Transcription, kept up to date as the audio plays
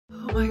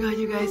Oh my god,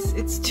 you guys,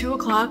 it's 2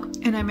 o'clock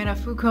and I'm in a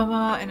food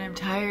coma and I'm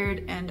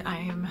tired and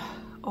I'm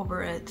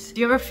over it.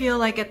 Do you ever feel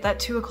like at that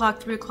 2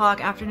 o'clock, 3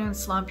 o'clock afternoon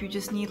slump, you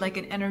just need like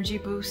an energy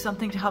boost,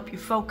 something to help you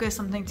focus,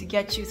 something to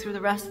get you through the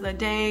rest of the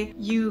day?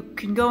 You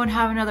can go and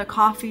have another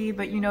coffee,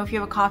 but you know if you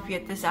have a coffee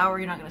at this hour,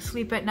 you're not gonna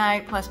sleep at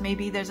night. Plus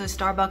maybe there's a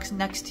Starbucks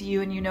next to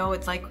you and you know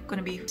it's like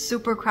gonna be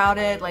super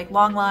crowded, like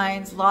long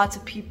lines, lots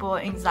of people,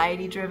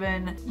 anxiety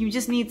driven. You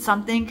just need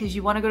something because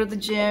you wanna go to the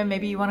gym,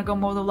 maybe you wanna go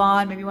mow the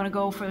lawn, maybe you wanna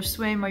go for a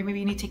swim, or maybe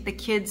you need to take the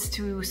kids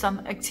to some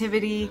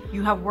activity.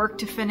 You have work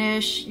to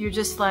finish. You're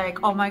just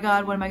like, oh my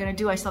god, what am I gonna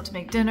do? I still have to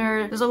make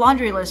dinner. There's a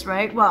laundry list,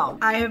 right? Well,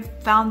 I have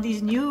found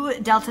these new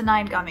Delta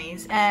 9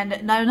 gummies, and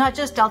they're not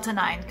just Delta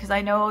 9, because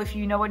I know if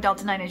you know what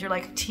Delta 9 is, you're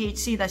like,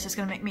 THC, that's just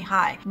gonna make me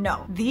high.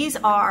 No, these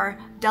are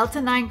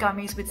Delta 9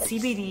 gummies with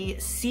CBD,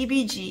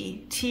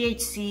 CBG,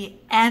 THC,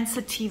 and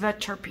sativa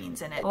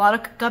terpenes in it. A lot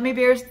of gummy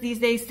bears these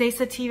days say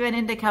sativa and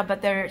indica,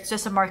 but it's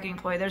just a marketing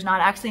ploy. There's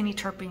not actually any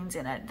terpenes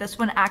in it. This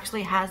one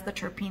actually has the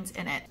terpenes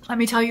in it. Let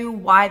me tell you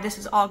why this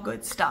is all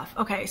good stuff.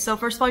 Okay, so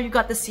first of all, you've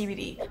got the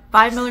CBD.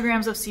 5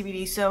 milligrams of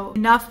CBD, so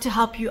enough to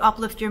help you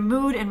uplift your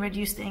mood and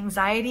reduce the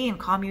anxiety and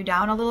calm you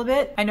down a little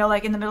bit. I know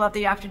like in the middle of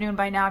the afternoon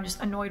by now, I'm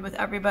just annoyed with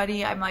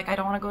everybody. I'm like, I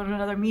don't want to go to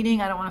another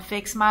meeting. I don't want to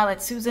fake smile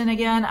at Susan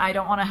again. I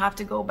don't want to have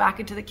to go back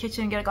into the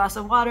kitchen, get a glass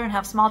of water and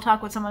have small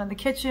talk with someone in the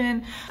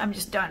kitchen. I'm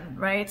just done,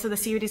 right? So the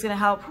CBD is going to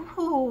help.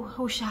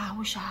 Whoosha,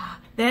 whoosha.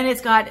 Then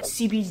it's got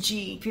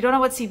CBG. If you don't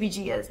know what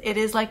CBG is, it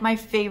is like my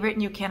favorite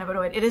new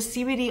cannabinoid. It is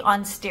CBD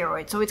on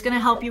steroids. So it's going to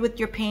help you with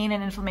your pain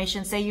and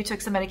inflammation. Say you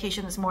took some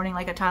medication this morning,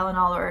 like a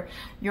Tylenol or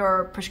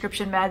your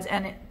prescription meds,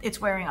 and it's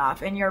wearing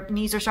off and your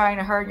knees are starting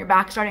to hurt, your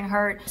back's starting to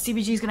hurt.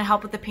 CBG is going to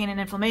help with the pain and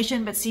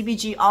inflammation, but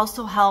CBG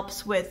also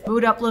helps with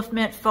mood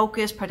upliftment,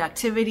 focus,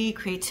 productivity,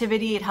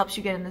 creativity. It helps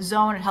you get in the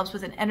zone. It helps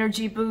with an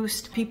energy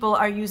boost. People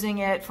are using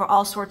it for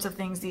all sorts of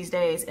things these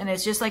days, and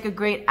it's just like a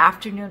great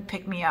afternoon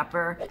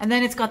pick-me-upper. And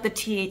then it's got the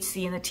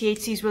THC, and the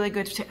THC is really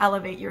good to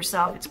elevate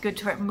yourself. It's good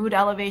for mood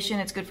elevation.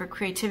 It's good for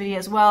creativity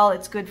as well.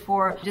 It's good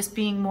for just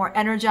being more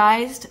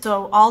energized.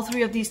 So all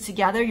three of these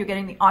together, you're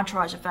getting the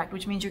entourage effect,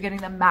 which means you're getting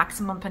the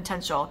maximum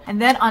potential.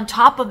 And then on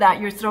top of that,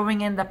 you're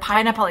throwing in the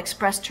Pineapple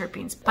Express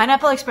terpenes.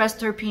 Pineapple Express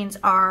terpenes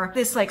are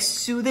this like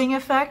soothing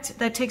effect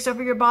that takes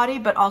over your body,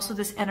 but also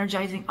this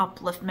energizing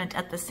upliftment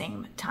at the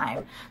same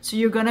time. So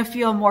you're gonna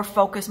feel more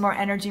focused, more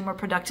energy, more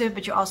productive,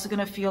 but you're also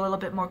gonna feel a little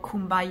bit more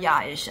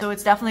kumbaya-ish. So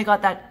it's definitely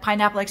got that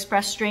Pineapple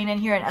Express strain in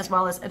here, and as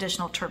well as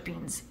additional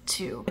terpenes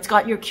too. It's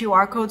got your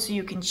QR code so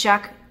you can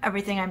check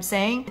everything I'm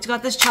saying. It's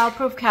got this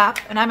childproof cap,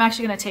 and I'm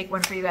actually gonna take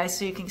one for you guys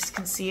so you can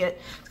see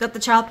it. It's got the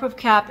childproof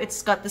cap.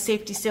 It's got the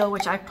safety seal,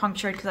 which I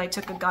punctured because I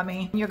took a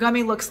gummy. And your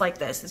gummy looks like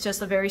this. It's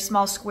just a very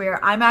small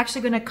square. I'm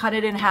actually gonna cut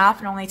it in half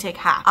and only take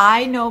half.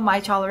 I know my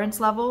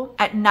tolerance level.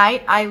 At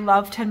night, I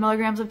love 10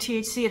 milligrams of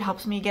THC. It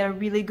helps me get a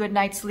really good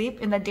night's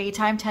sleep. In the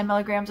daytime, 10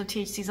 milligrams of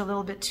THC is a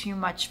little bit too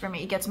much for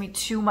me. It gets me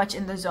too much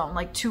in the zone,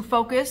 like too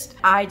focused.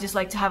 I just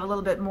like to have a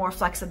little bit more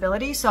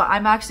flexibility. So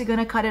I'm actually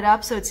gonna cut it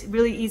up. So it's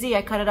really easy.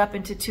 I cut it up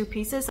into 2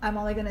 pieces. I'm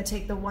only gonna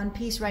take the 1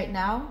 piece right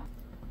now.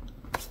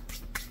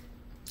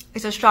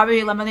 It's a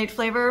strawberry lemonade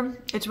flavor.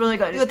 It's really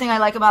good. The good thing I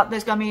like about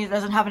this gummy, it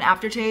doesn't have an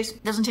aftertaste.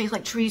 It doesn't taste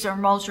like trees or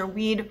mulch or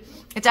weed.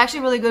 It's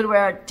actually really good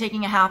where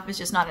taking a half is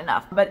just not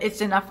enough, but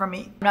it's enough for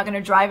me. I'm not gonna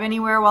drive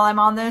anywhere while I'm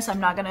on this. I'm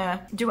not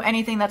gonna do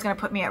anything that's gonna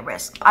put me at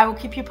risk. I will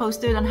keep you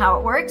posted on how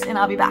it works, and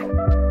I'll be back.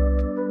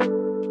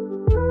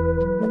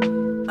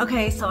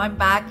 Okay, so I'm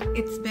back.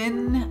 It's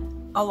been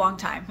a long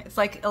time. It's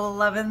like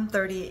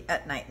 11:30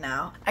 at night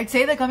now. I'd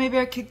say the gummy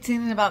bear kicked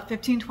in about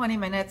 15-20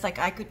 minutes. Like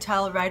I could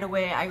tell right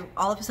away.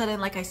 All of a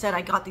sudden, like I said,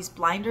 I got these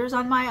blinders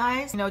on my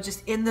eyes. You know,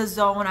 just in the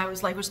zone. I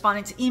was like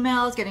responding to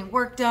emails, getting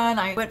work done.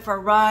 I went for a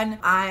run.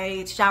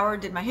 I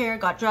showered, did my hair,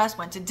 got dressed,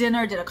 went to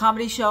dinner, did a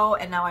comedy show,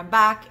 and now I'm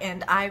back.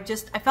 And I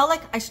felt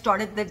like I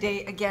started the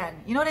day again.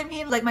 You know what I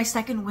mean? Like my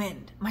second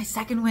wind. My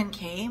second wind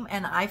came,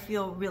 and I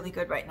feel really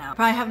good right now.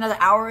 Probably have another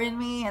hour in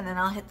me, and then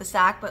I'll hit the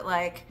sack. But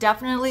like,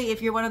 definitely,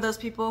 if you're one of those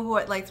people who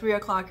at like 3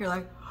 o'clock you're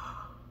like,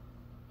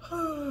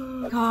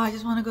 oh, I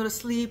just want to go to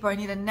sleep, or I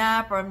need a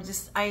nap, or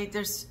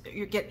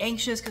you get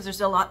anxious because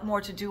there's a lot more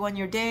to do on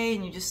your day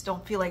and you just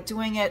don't feel like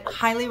doing it.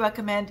 Highly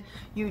recommend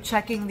you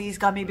checking these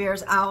gummy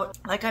bears out.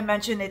 Like I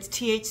mentioned, it's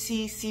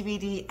THC,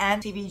 CBD,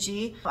 and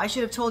CBG. I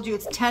should have told you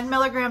it's 10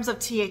 milligrams of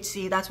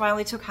THC. That's why I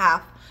only took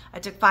half. I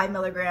took 5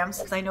 milligrams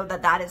because I know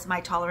that that is my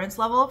tolerance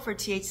level for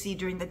THC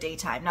during the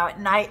daytime. Now at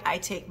night, I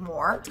take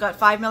more. It's got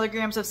 5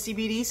 milligrams of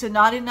CBD, so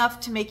not enough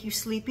to make you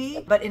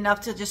sleepy, but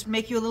enough to just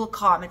make you a little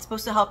calm. It's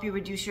supposed to help you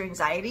reduce your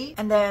anxiety.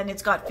 And then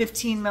it's got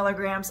 15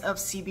 milligrams of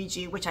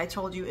CBG, which I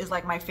told you is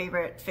like my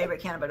favorite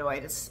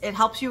cannabinoid. It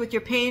helps you with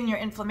your pain, your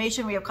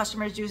inflammation. We have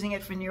customers using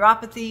it for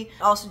neuropathy.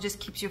 It also just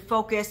keeps you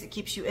focused. It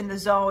keeps you in the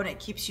zone. It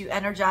keeps you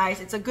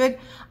energized. It's a good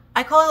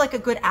I call it like a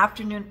good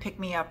afternoon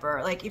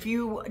pick-me-upper. Like if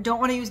you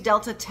don't want to use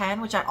Delta 10,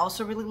 which I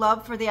also really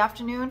love for the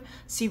afternoon,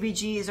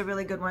 CBG is a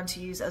really good one to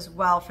use as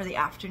well for the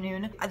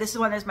afternoon. This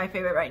one is my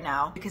favorite right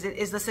now because it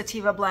is the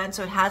sativa blend,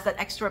 so it has that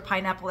extra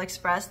pineapple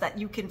express that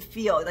you can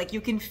feel. Like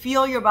you can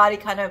feel your body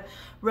kind of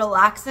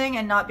relaxing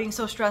and not being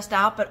so stressed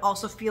out, but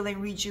also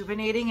feeling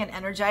rejuvenating and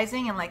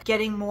energizing and like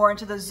getting more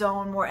into the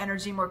zone, more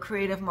energy, more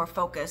creative, more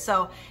focused.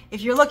 So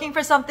if you're looking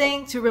for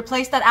something to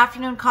replace that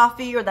afternoon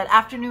coffee or that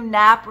afternoon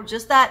nap or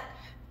just that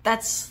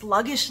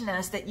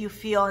sluggishness that you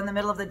feel in the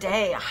middle of the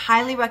day, I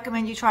highly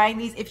recommend you trying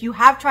these. If you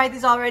have tried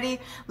these already,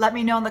 let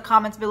me know in the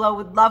comments below.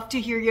 Would love to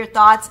hear your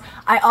thoughts.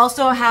 I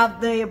also have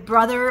the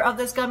brother of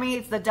this gummy.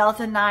 It's the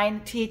Delta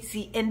 9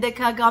 THC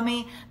Indica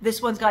gummy.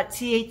 This one's got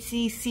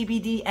THC,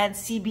 CBD, and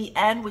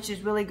CBN, which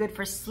is really good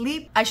for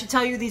sleep. I should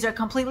tell you these are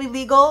completely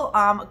legal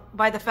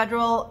by the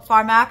Federal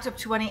Farm Act of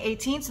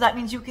 2018. So that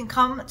means you can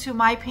come to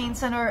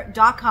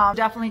mypaincenter.com.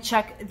 Definitely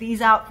check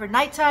these out for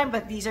nighttime,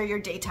 but these are your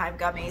daytime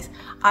gummies.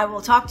 I will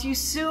talk to you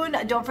soon.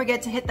 Don't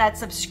forget to hit that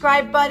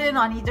subscribe button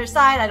on either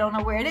side. I don't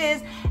know where it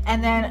is.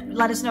 And then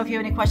let us know if you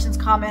have any questions,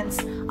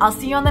 comments. I'll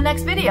see you on the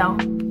next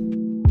video.